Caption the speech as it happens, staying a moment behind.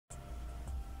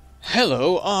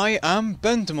Hello, I am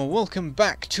Bentham, and welcome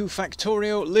back to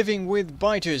Factorio Living with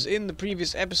Biters. In the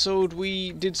previous episode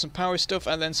we did some power stuff,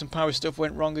 and then some power stuff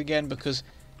went wrong again because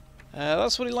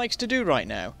that's what he likes to do right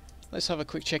now. Let's have a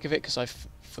quick check of it because I've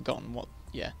forgotten what...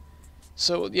 yeah.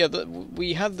 So yeah,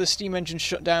 we had the steam engine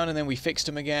shut down and then we fixed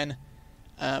them again.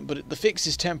 But the fix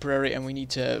is temporary and we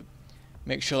need to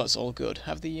make sure that's all good.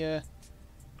 Have the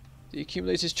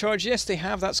accumulators charged? Yes, they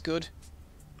have, that's good.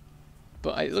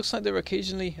 But it looks like are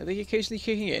they occasionally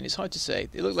kicking in? It's hard to say.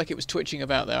 It looked like it was twitching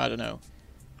about there, I don't know.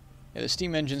 Yeah, the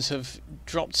steam engines have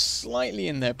dropped slightly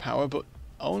in their power, but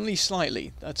only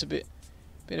slightly. That's a bit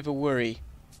of a worry.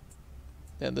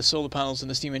 The solar panels and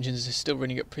the steam engines are still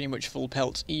running at pretty much full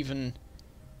pelt, even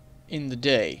in the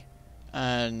day.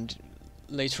 And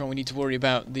later on we need to worry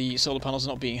about the solar panels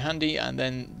not being handy, and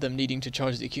then them needing to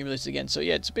charge the accumulators again. So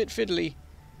yeah, it's a bit fiddly.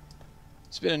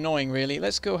 It's a bit annoying, really.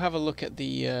 Let's go have a look at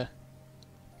the...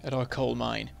 at our coal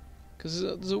mine, because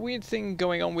there's a weird thing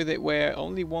going on with it where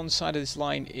only one side of this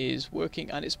line is working,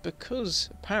 and it's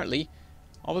because apparently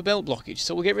of a belt blockage.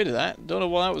 So we'll get rid of that. Don't know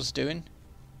what I was doing.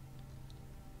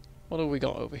 What have we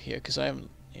got over here? Because I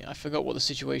forgot what the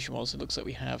situation was. It looks like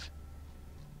we have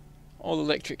all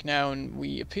electric now, and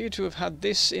we appear to have had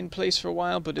this in place for a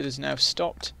while, but it has now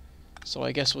stopped. So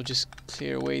I guess we'll just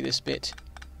clear away this bit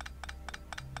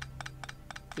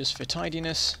just for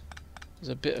tidiness. There's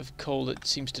a bit of coal that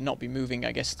seems to not be moving.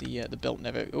 I guess the belt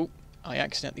never... oh, I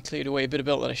accidentally cleared away a bit of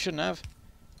belt that I shouldn't have.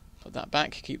 Put that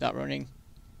back, keep that running.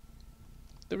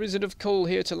 There is enough coal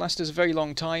here to last us a very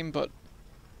long time, but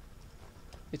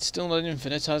it's still not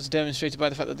infinite, as demonstrated by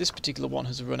the fact that this particular one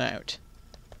has run out.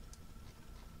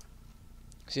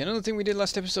 See, another thing we did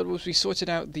last episode was we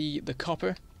sorted out the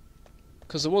copper,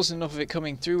 because there wasn't enough of it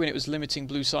coming through and it was limiting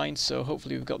blue signs, so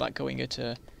hopefully we've got that going at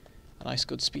a nice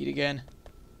good speed again.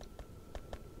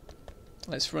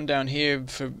 Let's run down here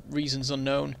for reasons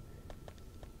unknown.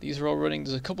 These are all running.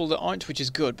 There's a couple that aren't, which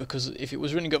is good, because if it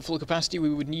was running at full capacity,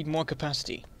 we would need more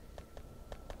capacity.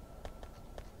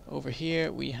 Over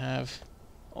here we have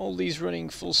all these running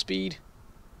full speed.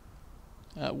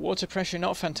 Water pressure,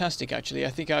 not fantastic actually.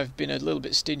 I think I've been a little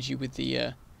bit stingy with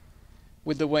the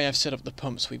way I've set up the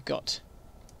pumps. We've got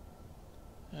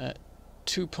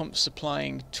 2 pumps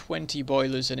supplying 20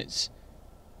 boilers, and it's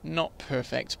not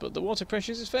perfect, but the water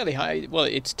pressure is fairly high. Well,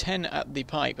 it's 10 at the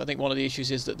pipe. I think one of the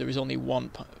issues is that there is only one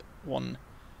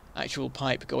actual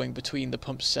pipe going between the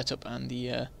pump setup and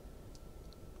the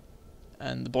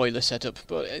boiler setup,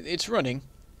 but it's running.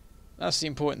 That's the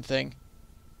important thing.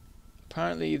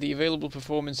 Apparently the available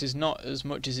performance is not as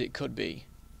much as it could be.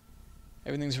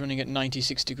 Everything's running at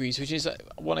 96 degrees, which is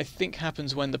what I think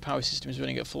happens when the power system is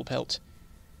running at full pelt.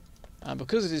 And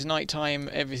because it is night time,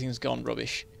 everything's gone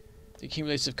rubbish. The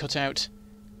accumulators have cut out,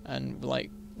 and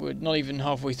like we're not even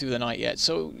halfway through the night yet.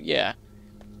 So yeah,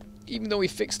 even though we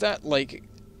fixed that like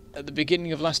at the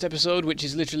beginning of last episode, which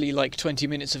is literally like 20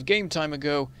 minutes of game time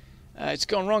ago, it's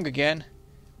gone wrong again.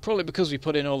 Probably because we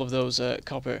put in all of those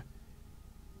copper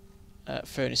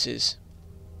furnaces.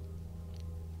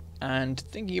 And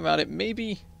thinking about it,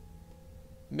 maybe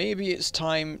it's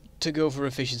time to go for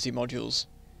efficiency modules.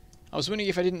 I was wondering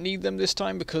if I didn't need them this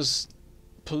time because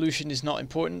pollution is not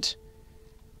important.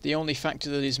 The only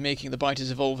factor that is making the biters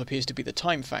evolve appears to be the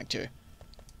time factor,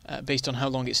 based on how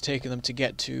long it's taken them to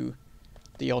get to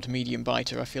the odd medium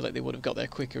biter. I feel like they would have got there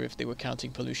quicker if they were counting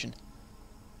pollution.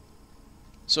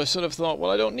 So I sort of thought,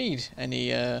 well, I don't need any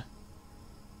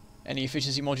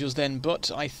efficiency modules then,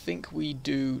 but I think we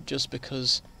do, just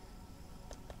because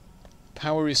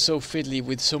power is so fiddly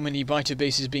with so many biter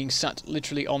bases being sat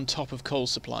literally on top of coal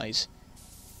supplies.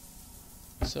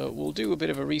 So we'll do a bit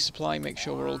of a resupply, make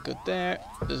sure we're all good there.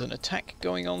 There's an attack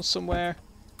going on somewhere.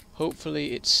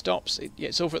 Hopefully it stops. Yeah,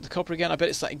 it's over at the copper again. I bet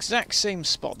it's that exact same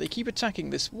spot. They keep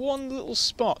attacking this one little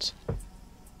spot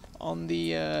on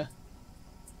the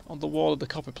wall of the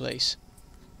copper place.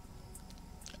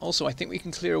 Also, I think we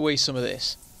can clear away some of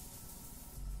this,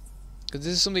 because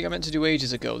this is something I meant to do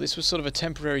ages ago. This was sort of a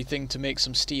temporary thing to make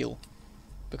some steel,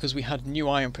 because we had new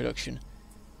iron production.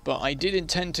 But I did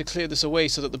intend to clear this away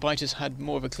so that the biters had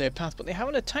more of a clear path, but they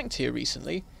haven't attacked here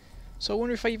recently, so I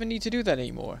wonder if I even need to do that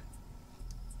anymore.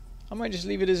 I might just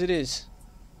leave it as it is,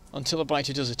 until a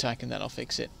biter does attack, and then I'll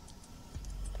fix it.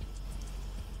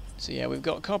 So yeah, we've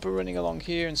got copper running along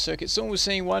here, and circuits. Someone was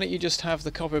saying, why don't you just have the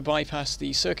copper bypass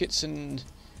the circuits, and...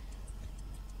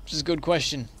 which is a good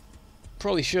question.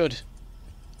 Probably should.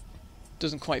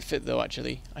 Doesn't quite fit though,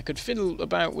 actually. I could fiddle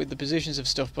about with the positions of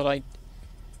stuff, but I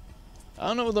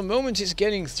don't know, at the moment it's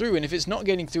getting through, and if it's not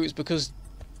getting through it's because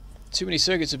too many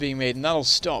circuits are being made, and that'll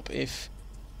stop if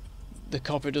the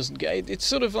copper doesn't get... It's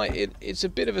sort of like... It's a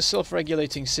bit of a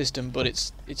self-regulating system, but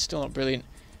it's still not brilliant.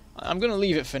 I'm going to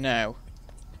leave it for now.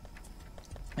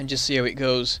 And just see how it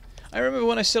goes. I remember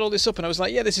when I set all this up and I was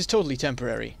like, yeah, this is totally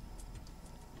temporary.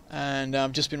 And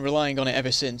I've just been relying on it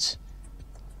ever since.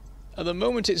 At the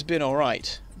moment it's been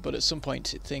alright, but at some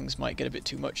point things might get a bit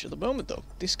too much. At the moment though,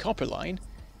 this copper line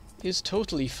is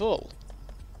totally full,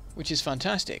 which is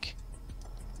fantastic.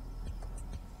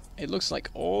 It looks like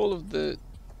all of the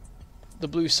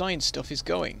blue science stuff is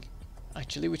going,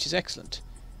 actually, which is excellent.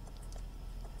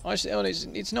 Actually, oh,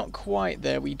 it's not quite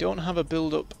there. We don't have a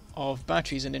build-up of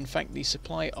batteries, and in fact the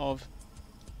supply of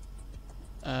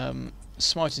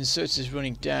smart inserters is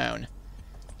running down.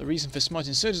 The reason for smart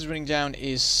inserters running down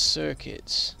is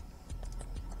circuits.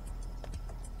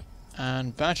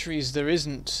 And batteries, there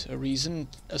isn't a reason,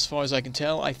 as far as I can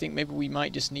tell. I think maybe we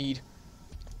might just need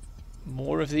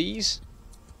more of these.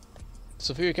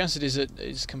 Sulfuric acid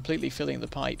is completely filling the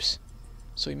pipes,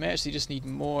 so we may actually just need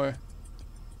more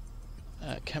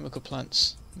chemical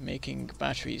plants making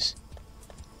batteries.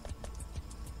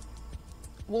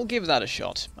 We'll give that a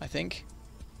shot, I think.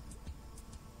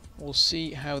 We'll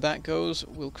see how that goes.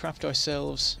 We'll craft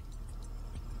ourselves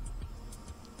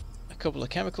a couple of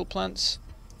chemical plants.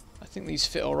 I think these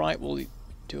fit alright. We'll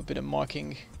do a bit of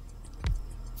marking.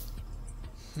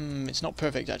 It's not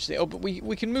perfect actually. Oh, but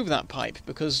we can move that pipe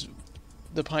because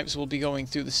the pipes will be going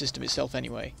through the system itself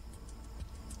anyway.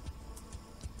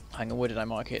 Hang on, where did I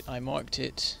mark it? I marked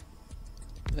it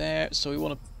there, so we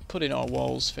want to put in our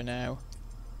walls for now.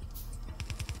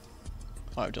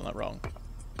 Oh, I've done that wrong.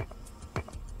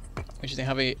 Actually, they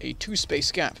have a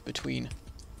 2-space gap between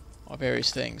our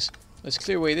various things. Let's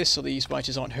clear away this so the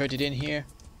spiders aren't herded in here,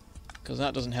 because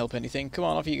that doesn't help anything. Come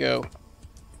on, off you go.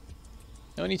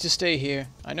 No need to stay here.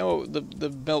 I know the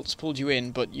belts pulled you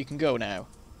in, but you can go now.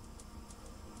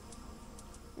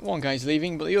 One guy's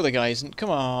leaving, but the other guy isn't. Come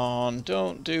on,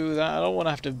 don't do that. I don't want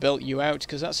to have to belt you out,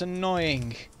 because that's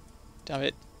annoying. Damn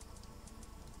it.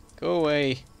 Go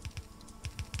away.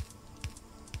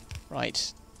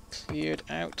 Right. Cleared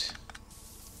out.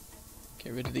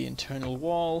 Get rid of the internal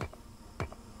wall.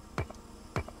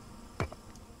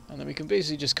 And then we can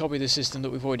basically just copy the system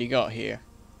that we've already got here.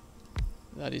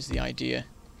 That is the idea.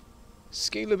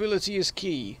 Scalability is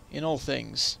key in all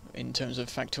things in terms of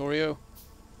Factorio.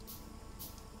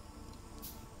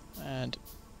 And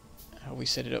how we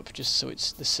set it up just so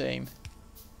it's the same.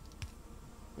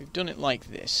 We've done it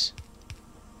like this.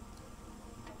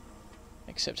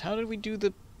 Except how did we do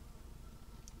the...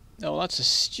 No, that's a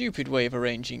stupid way of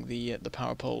arranging the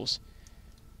power poles.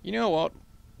 You know what?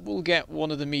 We'll get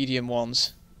one of the medium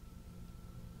ones.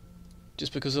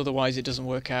 Just because otherwise it doesn't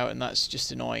work out and that's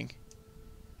just annoying.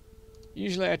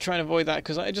 Usually I try and avoid that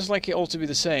because I just like it all to be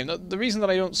the same. The reason that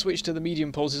I don't switch to the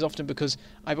medium poles is often because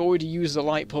I've already used the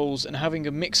light poles and having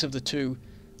a mix of the two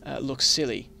looks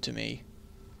silly to me.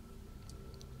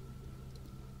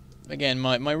 Again,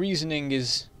 my reasoning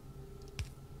is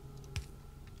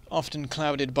often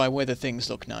clouded by whether things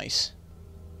look nice.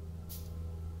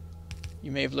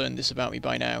 You may have learned this about me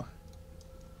by now.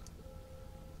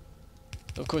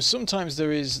 Of course, sometimes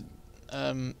there is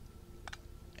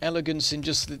elegance in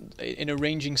just in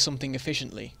arranging something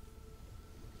efficiently.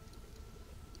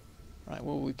 Right,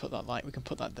 where will we put that light? We can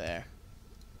put that there.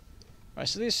 Right,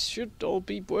 so this should all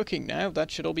be working now.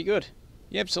 That should all be good.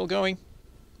 Yep, it's all going.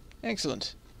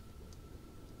 Excellent.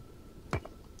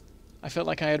 I felt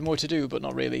like I had more to do, but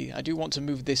not really. I do want to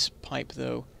move this pipe,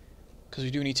 though, because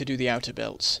we do need to do the outer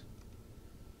belts.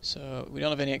 So, we don't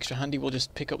have any extra handy. We'll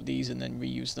just pick up these and then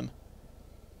reuse them.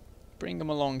 Bring them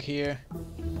along here.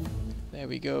 There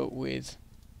we go with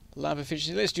lab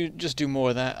efficiency. Let's just do more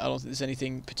of that. I don't think there's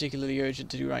anything particularly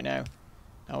urgent to do right now.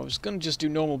 I was going to just do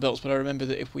normal belts, but I remember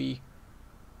that if we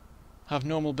have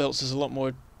normal belts, there's a lot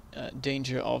more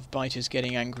danger of biters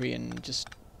getting angry and just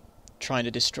trying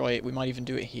to destroy it. We might even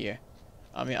do it here.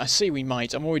 I mean, I say we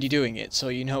might. I'm already doing it, so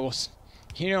you know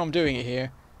I'm doing it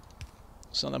here.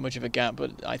 It's not that much of a gap,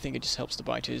 but I think it just helps the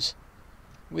biters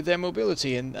with their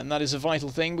mobility, and that is a vital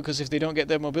thing, because if they don't get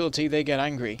their mobility, they get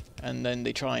angry, and then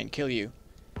they try and kill you.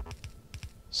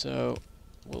 So,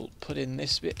 we'll put in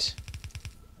this bit.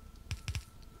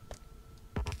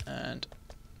 And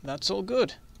that's all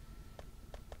good.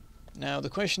 Now, the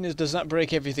question is, does that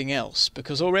break everything else?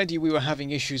 Because already we were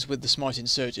having issues with the smart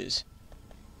inserters.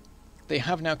 They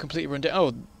have now completely run down.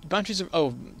 Oh, batteries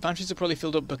are probably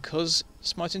filled up because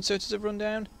smart inserters have run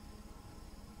down?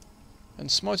 And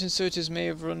smart inserters may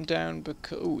have run down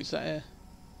because... Oh, is that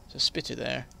a spitter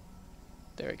there?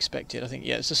 They're expected, I think.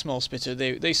 Yeah, it's a small spitter.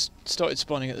 They started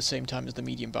spawning at the same time as the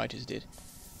medium biters did.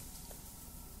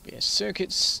 But yeah,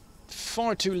 circuits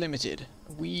far too limited.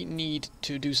 We need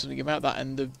to do something about that,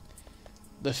 and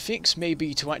the fix may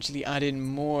be to actually add in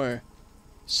more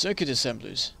circuit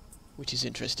assemblers, which is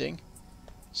interesting.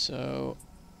 So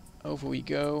over we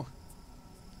go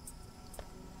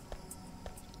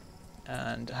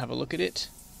and have a look at it.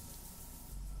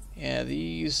 Yeah,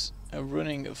 these are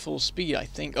running at full speed, I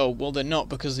think. Oh, well, they're not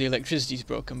because the electricity's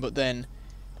broken, but then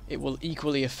it will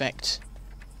equally affect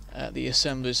the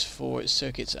assemblers for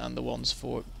circuits and the ones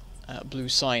for blue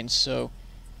signs, so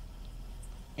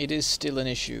it is still an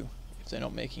issue if they're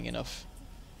not making enough,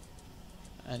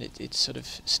 and it's sort of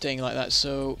staying like that.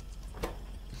 So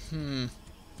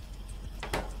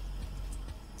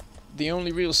the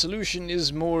only real solution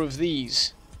is more of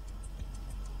these.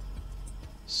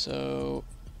 So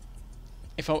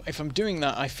if I'm doing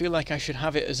that, I feel like I should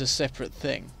have it as a separate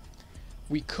thing.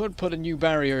 We could put a new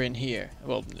barrier in here.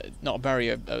 Well, not a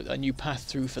barrier, a new path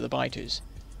through for the biters.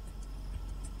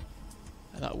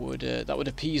 And that would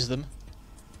appease them.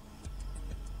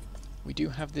 We do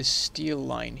have this steel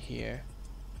line here.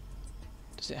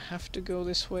 Does it have to go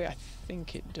this way? I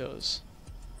think it does.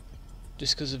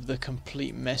 Just because of the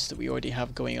complete mess that we already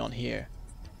have going on here.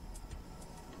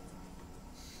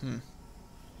 We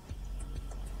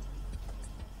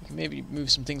can maybe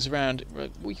move some things around.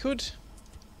 We could,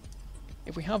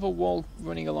 if we have a wall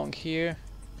running along here.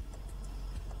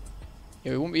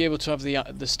 Yeah, we won't be able to have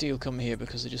the steel come here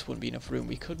because there just wouldn't be enough room.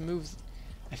 We could move.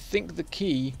 I think the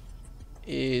key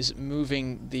is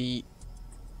moving the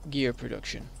gear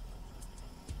production.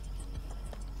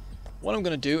 What I'm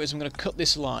going to do is I'm going to cut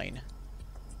this line.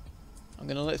 I'm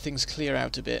going to let things clear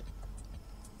out a bit.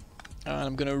 And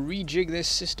I'm going to rejig this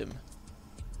system.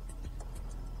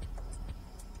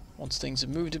 Once things have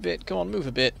moved a bit, come on, move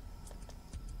a bit.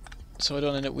 So I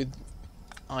don't end up with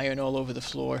iron all over the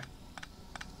floor.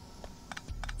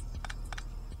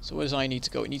 So where does iron need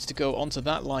to go? It needs to go onto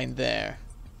that line there,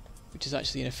 which is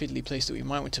actually in a fiddly place that we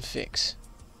might want to fix.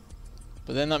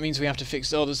 But then that means we have to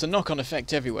fix... Oh, there's a knock-on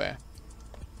effect everywhere.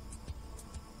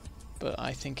 But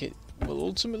I think it will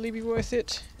ultimately be worth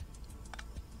it.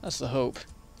 That's the hope.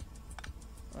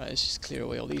 Right, let's just clear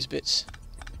away all these bits.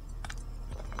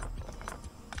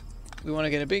 We want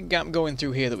to get a big gap going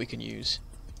through here that we can use.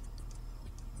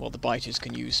 Well, the biters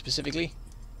can use specifically.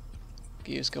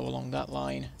 Gears go along that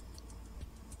line.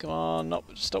 Come on,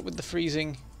 stop with the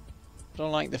freezing. I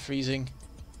don't like the freezing.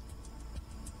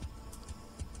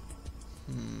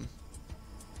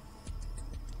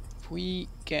 If we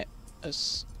get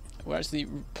us... We're actually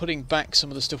putting back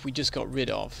some of the stuff we just got rid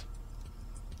of.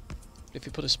 If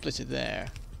we put a splitter there,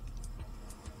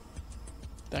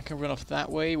 that can run off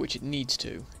that way, which it needs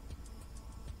to.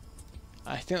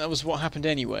 I think that was what happened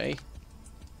anyway,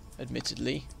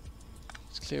 admittedly.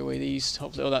 Let's clear away these.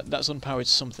 Hopefully, oh, that's unpowered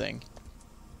something.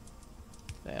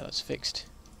 There, that's fixed.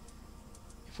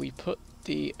 If we put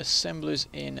the assemblers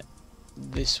in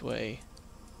this way,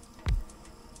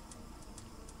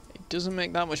 it doesn't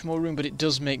make that much more room, but it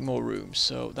does make more room,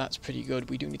 so that's pretty good.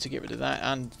 We do need to get rid of that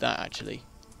and that, actually.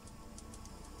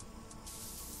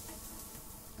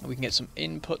 And we can get some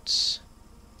inputs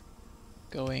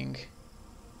going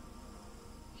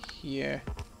here.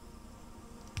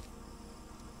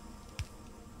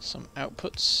 Some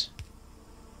outputs.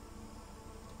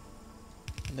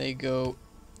 And they go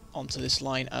onto this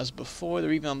line as before.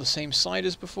 They're even on the same side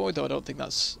as before, though I don't think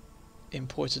that's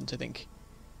important. I think,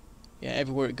 yeah,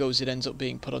 everywhere it goes it ends up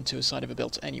being put onto a side of a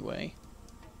belt anyway.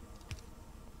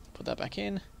 Put that back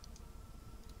in.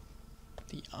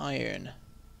 The iron.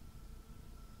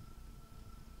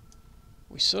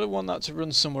 We sort of want that to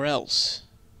run somewhere else.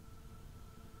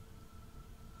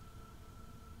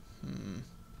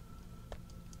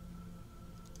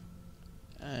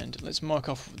 And let's mark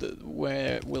off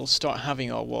where we'll start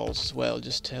having our walls as well,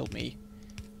 just to help me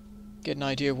get an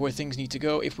idea of where things need to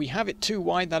go. If we have it too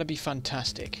wide, that'd be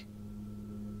fantastic.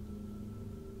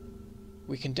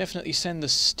 We can definitely send the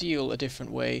steel a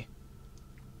different way.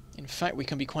 In fact, we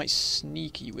can be quite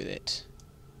sneaky with it.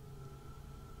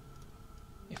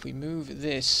 If we move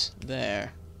this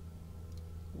there,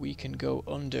 we can go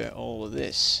under all of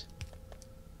this.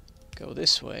 Go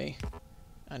this way,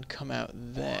 and come out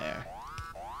there.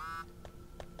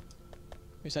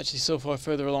 It's actually so far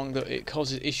further along that it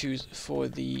causes issues for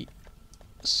the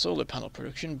solar panel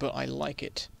production, but I like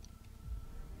it.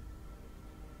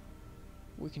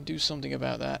 We can do something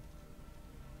about that.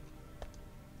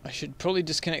 I should probably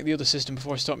disconnect the other system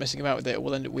before I start messing about with it.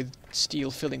 We'll end up with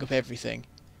steel filling up everything.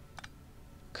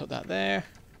 Cut that there.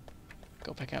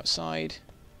 Go back outside.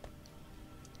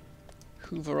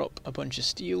 Hoover up a bunch of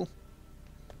steel.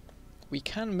 We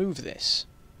can move this.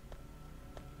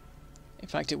 In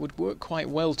fact, it would work quite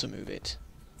well to move it.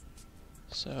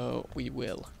 So we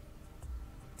will.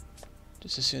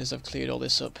 Just as soon as I've cleared all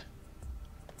this up.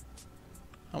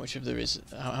 How much of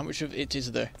it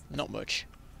is there? Not much.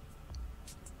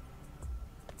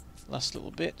 Last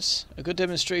little bits. A good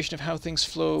demonstration of how things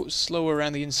flow slower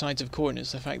around the insides of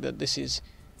corners. The fact that this is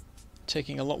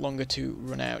taking a lot longer to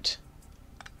run out.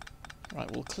 Right,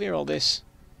 we'll clear all this.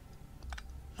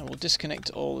 And we'll disconnect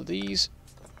all of these.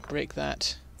 Break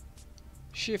that.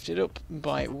 Shift it up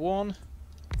by 1.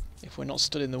 If we're not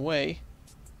stood in the way.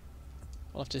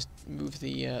 We'll have to move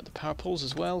the power poles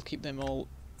as well. Keep them all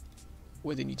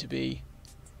where they need to be.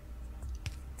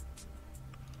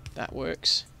 That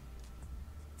works.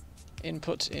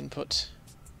 Input, input.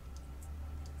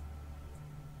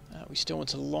 We still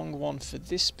want a long one for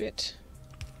this bit.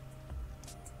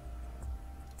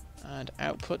 And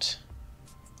output.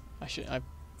 I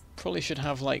probably should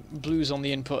have like blues on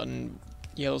the input and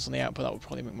yellows on the output. That would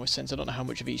probably make more sense. I don't know how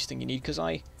much of each thing you need because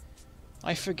I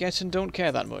forget and don't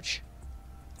care that much.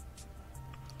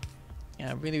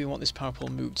 Yeah, really we want this power pole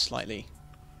moved slightly.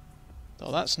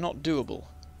 Though that's not doable.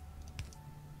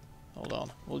 Hold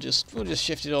on. We'll just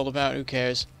shift it all about, who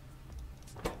cares?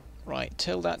 Right,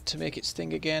 tell that to make its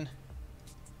thing again.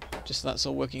 Just so that's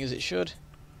all working as it should.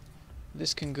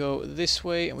 This can go this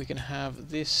way and we can have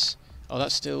this. Oh,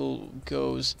 that still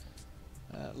goes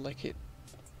like it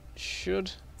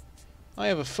should. I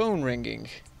have a phone ringing.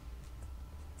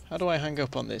 How do I hang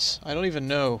up on this? I don't even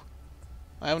know.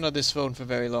 I haven't had this phone for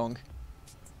very long.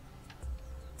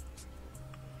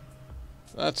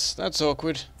 That's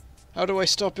awkward. How do I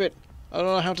stop it? I don't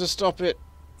know how to stop it.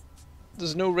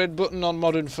 There's no red button on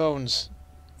modern phones.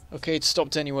 Okay, it's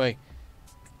stopped anyway.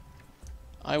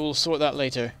 I will sort that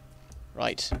later.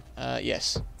 Right,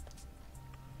 yes.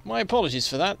 My apologies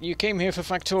for that. You came here for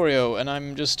Factorio, and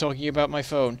I'm just talking about my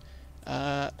phone.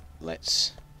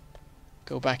 Let's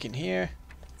go back in here.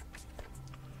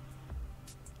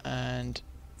 And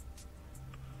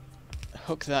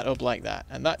hook that up like that.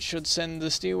 And that should send the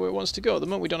steel where it wants to go. At the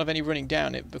moment we don't have any running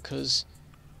down it because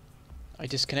I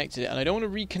disconnected it. And I don't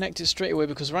want to reconnect it straight away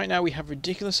because right now we have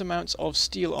ridiculous amounts of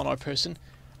steel on our person.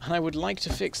 And I would like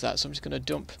to fix that, so I'm just going to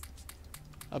dump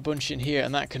a bunch in here,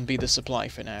 and that can be the supply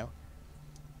for now.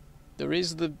 There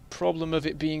is the problem of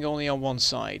it being only on one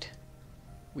side.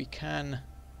 We can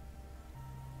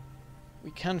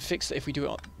fix that if we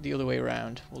do it the other way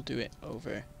around. We'll do it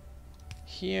over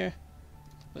here.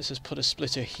 Let's just put a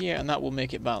splitter here, and that will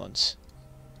make it balance.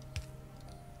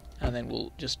 And then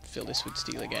we'll just fill this with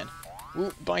steel again.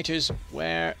 Ooh, biters,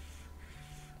 where?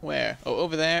 Where? Oh,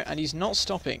 over there, and he's not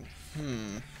stopping.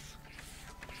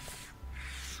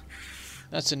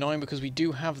 That's annoying because we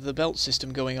do have the belt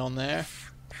system going on there.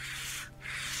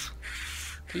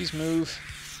 Please move.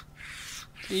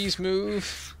 Please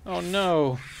move. Oh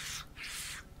no.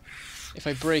 If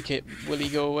I break it, will he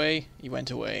go away? He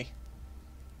went away.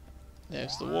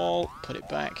 There's the wall. Put it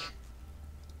back.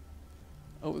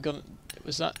 Oh, we got...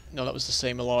 Was that... No, that was the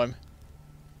same alarm.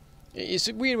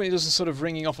 It's weird when it does a sort of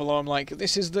ringing off alarm like,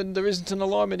 this is the... There isn't an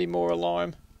alarm anymore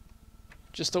alarm.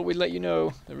 Just thought we'd let you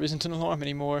know. There isn't an alarm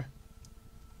anymore.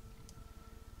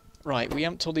 Right, we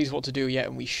haven't told these what to do yet,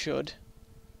 and we should.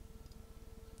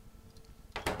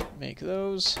 Make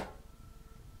those.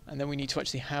 And then we need to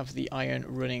actually have the iron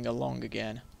running along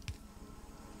again.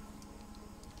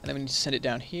 And then we need to send it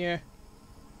down here.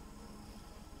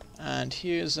 And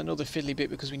here's another fiddly bit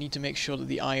because we need to make sure that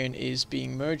the iron is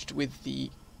being merged with the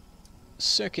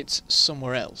circuits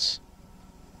somewhere else.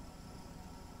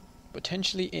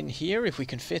 Potentially in here, if we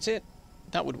can fit it,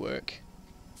 that would work.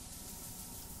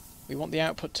 We want the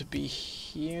output to be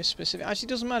here specific. Actually, it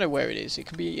doesn't matter where it is. It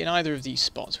can be in either of these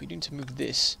spots. We need to move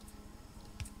this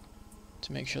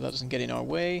to make sure that doesn't get in our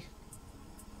way.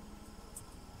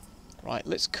 Right,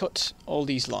 let's cut all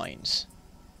these lines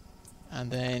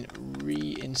and then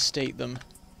reinstate them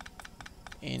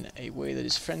in a way that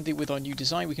is friendly with our new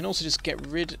design. We can also just get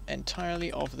rid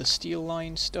entirely of the steel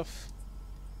line stuff,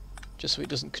 just so it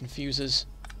doesn't confuse us.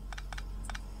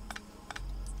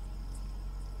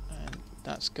 And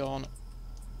that's gone.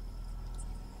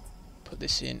 Put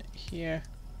this in here.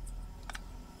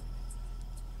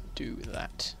 Do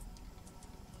that.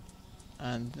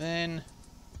 And then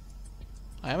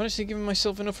I haven't actually given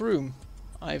myself enough room.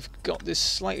 I've got this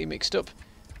slightly mixed up.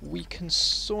 We can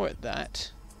sort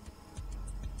that.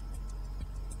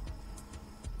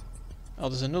 Oh,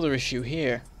 there's another issue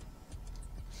here.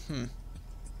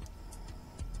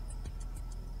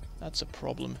 That's a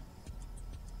problem.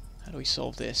 How do we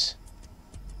solve this?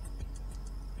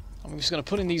 I'm just going to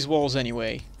put in these walls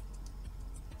anyway.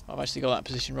 I've actually got that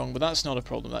position wrong, but that's not a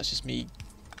problem. That's just me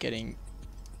getting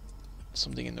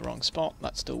something in the wrong spot.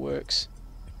 That still works.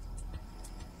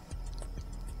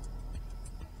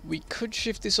 We could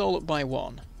shift this all up by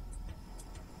 1.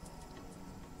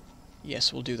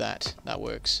 Yes, we'll do that. That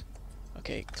works.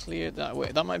 Okay, clear that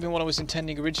way. That might have been what I was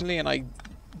intending originally, and I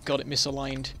got it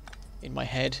misaligned in my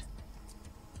head.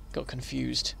 Got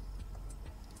confused.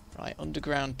 Right,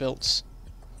 underground belts.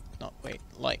 No, wait,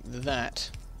 like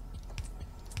that.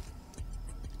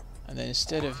 And then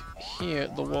instead of here,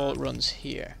 the wall runs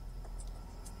here.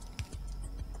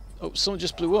 Oh, someone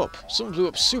just blew up. Someone blew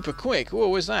up super quick. Whoa,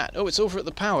 where's that? Oh, it's over at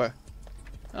the power.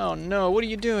 Oh no, what are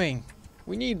you doing?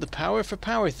 We need the power for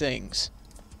power things.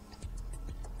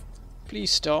 Please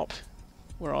stop.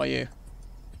 Where are you?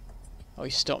 Oh,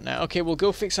 he stopped now. Okay, we'll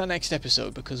go fix our next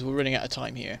episode because we're running out of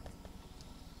time here.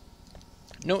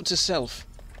 Note to self.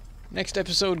 Next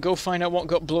episode, go find out what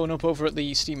got blown up over at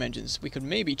the steam engines. We could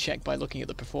maybe check by looking at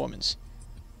the performance.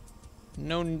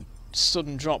 No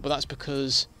sudden drop, but that's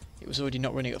because it was already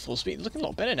not running at full speed. It's looking a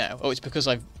lot better now. Oh, it's because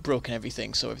I've broken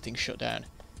everything, so everything's shut down.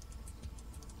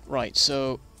 Right,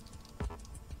 so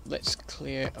let's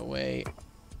clear away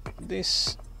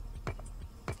this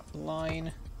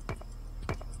line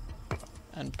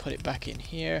and put it back in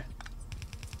here.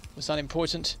 Was that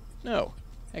important? No.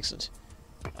 Excellent.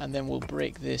 And then we'll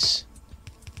break this,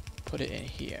 put it in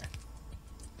here.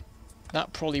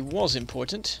 That probably was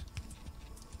important.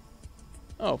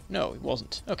 Oh, no, it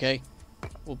wasn't. Okay.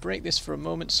 We'll break this for a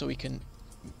moment so we can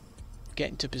get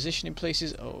into position in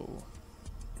places. Oh.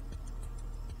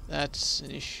 That's an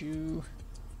issue.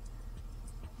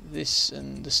 This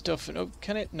and the stuff. And oh,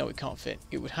 can it? No, it can't fit.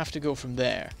 It would have to go from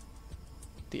there.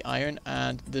 The iron,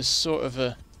 and there's sort of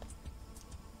a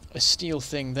steel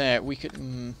thing there. We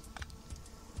could...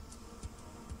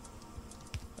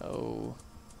 Oh.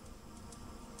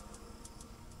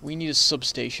 We need a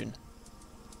substation.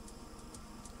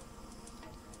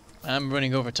 I'm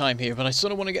running over time here, but I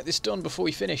sort of want to get this done before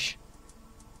we finish.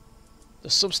 The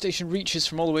substation reaches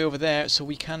from all the way over there, so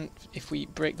we can, if we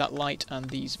break that light and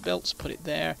these belts, put it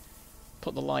there.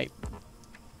 Put the light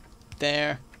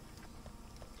there.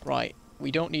 Right. We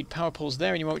don't need power poles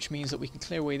there anymore, which means that we can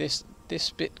clear away this.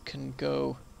 This bit can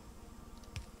go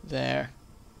there.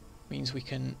 Means we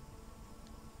can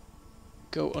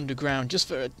go underground just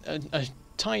for a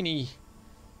tiny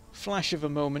flash of a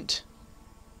moment,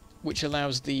 which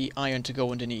allows the iron to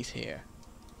go underneath here.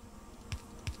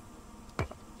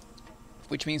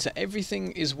 Which means that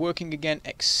everything is working again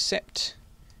except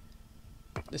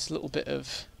this little bit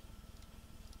of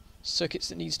circuits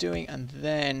that needs doing, and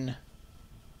then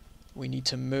we need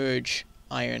to merge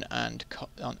iron and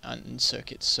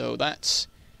circuits. So that's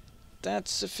a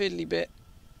fiddly bit.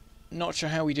 Not sure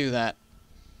how we do that.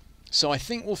 So I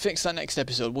think we'll fix that next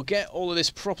episode. We'll get all of this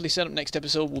properly set up next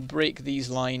episode. We'll break these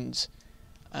lines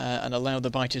and allow the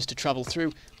biters to travel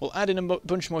through. We'll add in a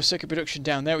bunch more circuit production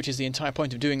down there, which is the entire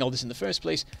point of doing all this in the first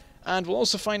place. And we'll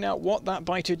also find out what that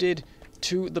biter did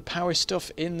to the power stuff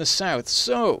in the south.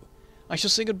 So, I shall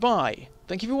say goodbye.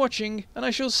 Thank you for watching, and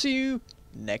I shall see you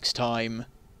next time.